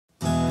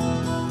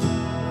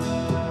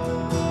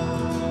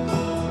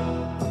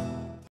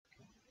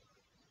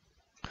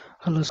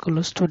Hello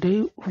scholars,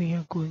 today we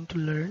are going to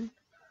learn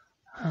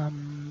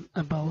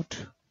about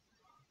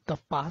the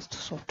past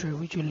software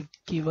which will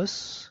give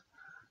us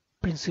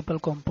principal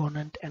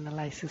component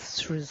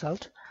analysis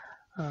result,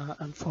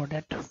 and for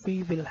that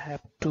we will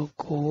have to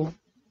go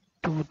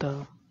to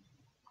the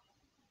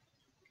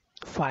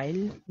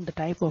file, the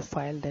type of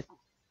file that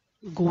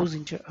goes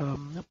into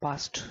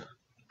past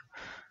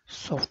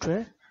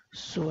software.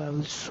 So I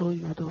will show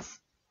you the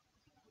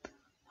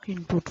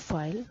input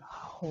file,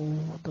 how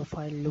the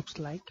file looks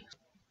like.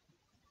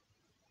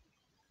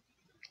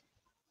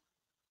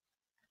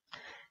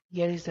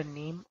 Here is the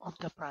name of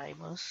the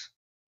primers,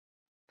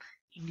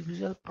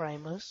 individual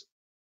primers,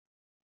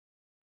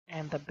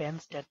 and the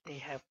bands that they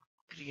have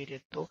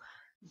created. So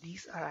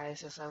these are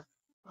ISSR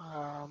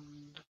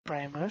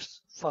primers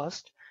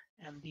first,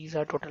 and these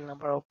are total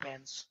number of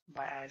bands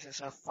by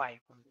ISSR 5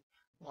 only.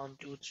 1,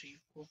 2, 3,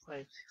 4, 5,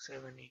 6,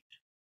 7, 8.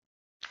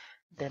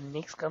 Then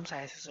next comes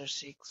ISSR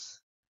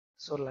 6.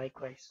 So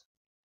likewise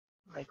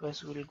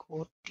we'll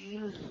go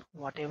till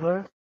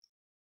whatever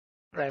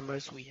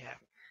primers we have.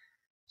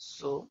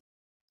 So,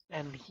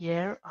 and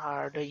here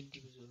are the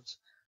individuals.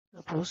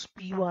 Suppose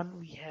P1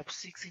 we have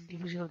 6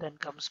 individual, then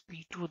comes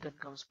P2, then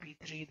comes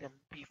P3, then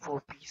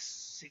P4,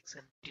 P6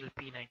 until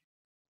P9.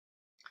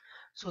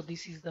 So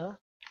this is the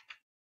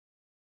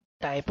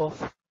type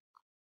of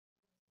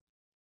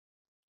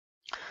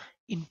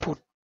input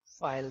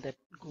file that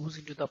goes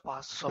into the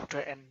past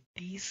software, and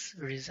this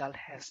result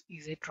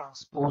is a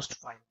transposed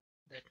file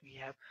that we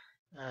have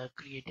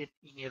created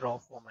in a raw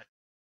format.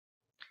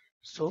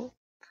 So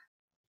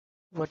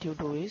what you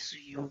do is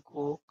you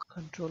go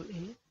Control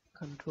A,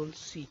 Control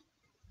C.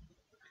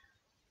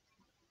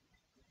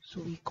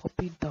 So we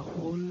copied the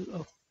whole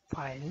of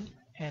file,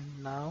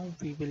 and now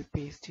we will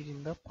paste it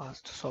in the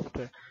past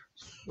software.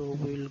 So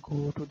we'll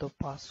go to the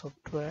past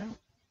software.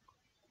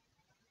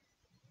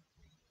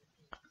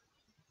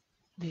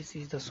 This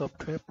is the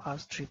software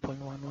past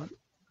 3.11.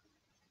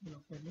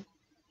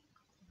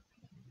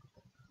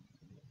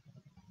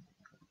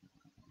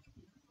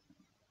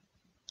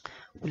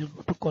 We'll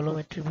go to column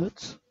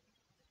attributes.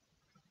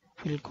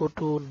 We'll go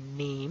to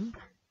name,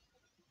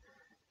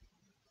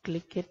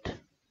 click it,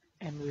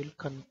 and we'll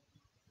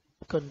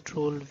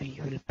Control V,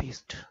 will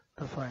paste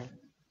the file.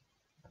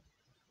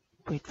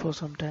 Wait for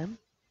some time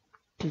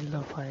till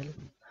the file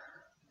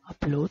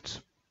uploads.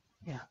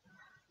 Yeah,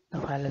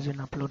 the file has been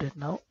uploaded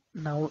now.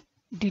 Now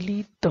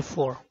delete the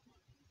 4,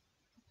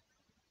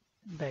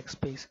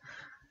 backspace.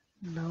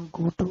 Now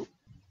go to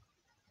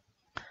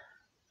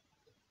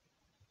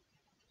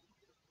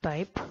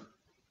type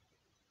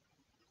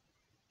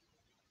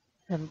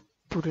and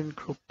put in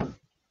group.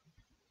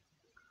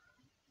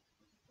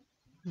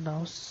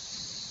 Now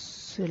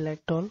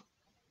select all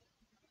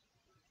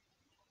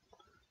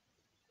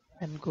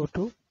and go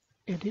to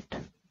edit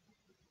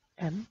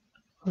and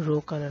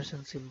row colors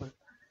and symbol.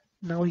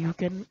 Now you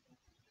can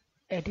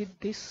edit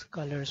these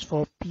colors.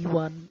 For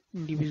P1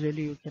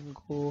 individually you can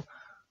go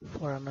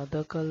for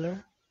another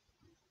color,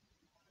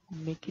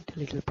 make it a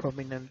little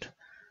prominent.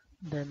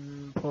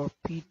 Then for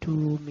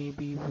P2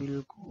 maybe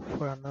we'll go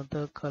for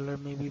another color,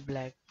 maybe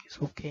black is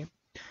okay.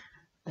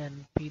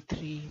 Then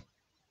P3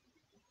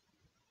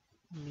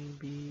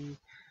 maybe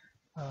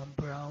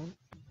brown.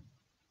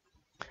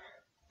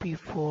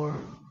 P4,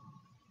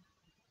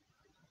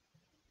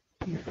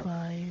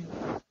 P5,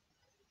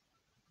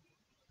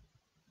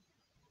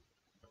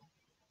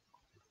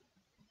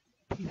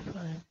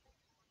 P5,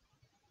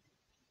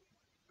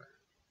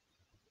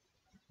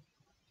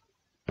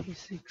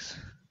 P6,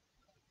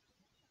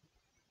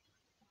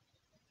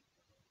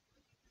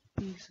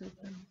 P7,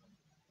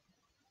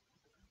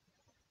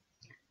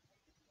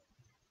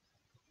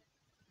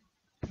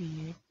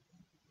 P8,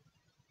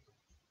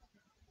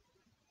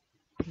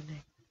 P9.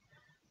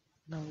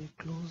 Now we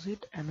close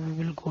it and we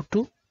will go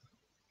to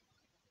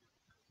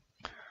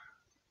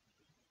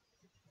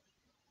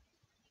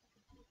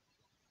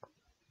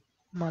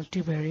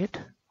multivariate,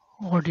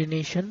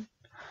 ordination,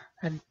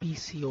 and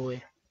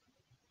PCoA.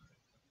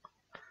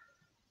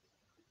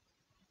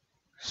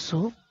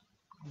 So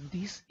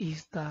this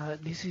is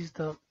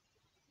the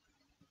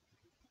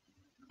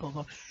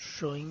pop-up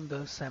showing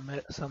the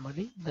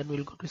summary. Then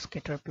we'll go to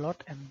scatter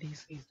plot, and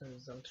this is the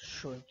result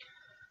showing.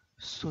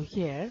 So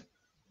here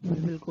we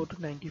will go to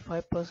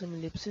 95%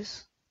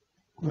 ellipsis,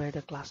 where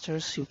the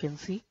clusters you can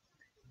see.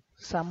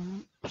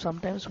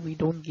 Sometimes we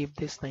don't give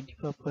this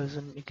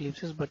 95%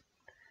 ellipsis, but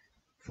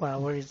for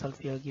our result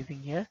we are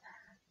giving here.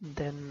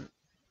 Then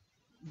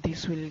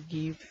this will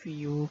give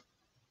you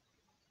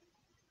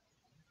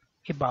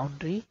a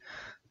boundary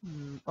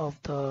of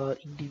the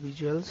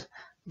individuals.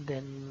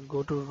 Then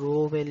go to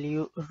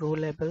row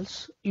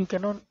labels. You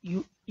cannot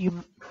you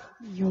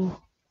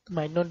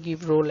might not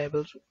give row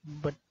labels,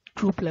 but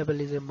group level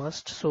is a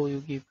must, so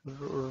you give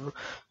group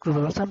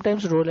level.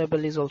 Sometimes row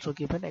level is also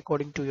given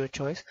according to your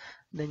choice.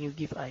 Then you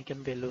give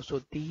eigenvalue.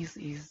 So this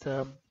is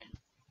the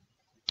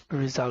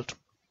result.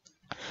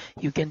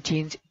 You can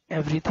change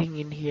everything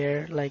in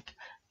here, like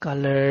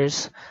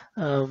colors,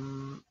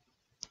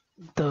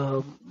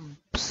 the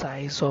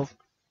size of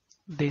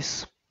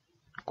this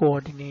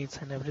coordinates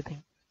and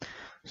everything.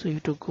 So you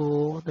to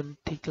go the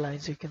thick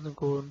lines, you can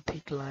go on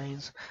thick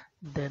lines,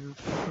 then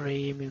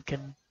frame, you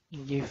can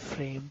give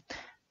frame,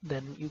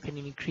 then you can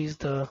increase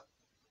the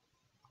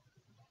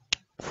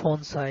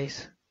font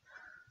size.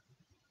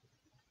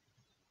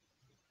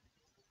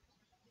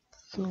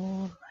 So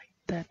like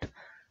that.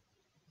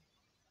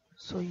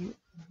 So you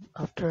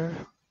after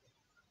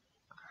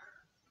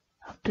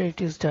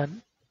it is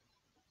done,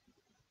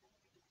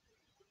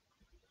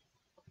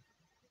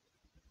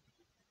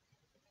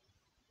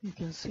 you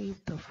can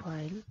save the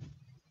file, you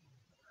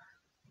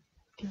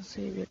can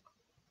save it.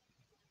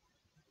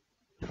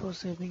 Before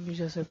saving, you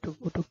just have to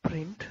go to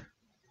print.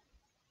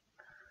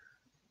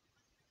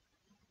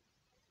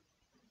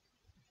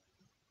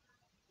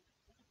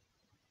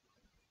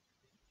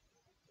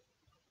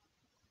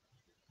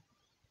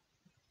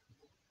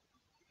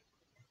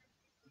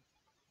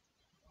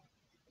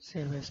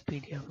 Save as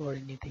PDF or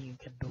anything you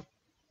can do.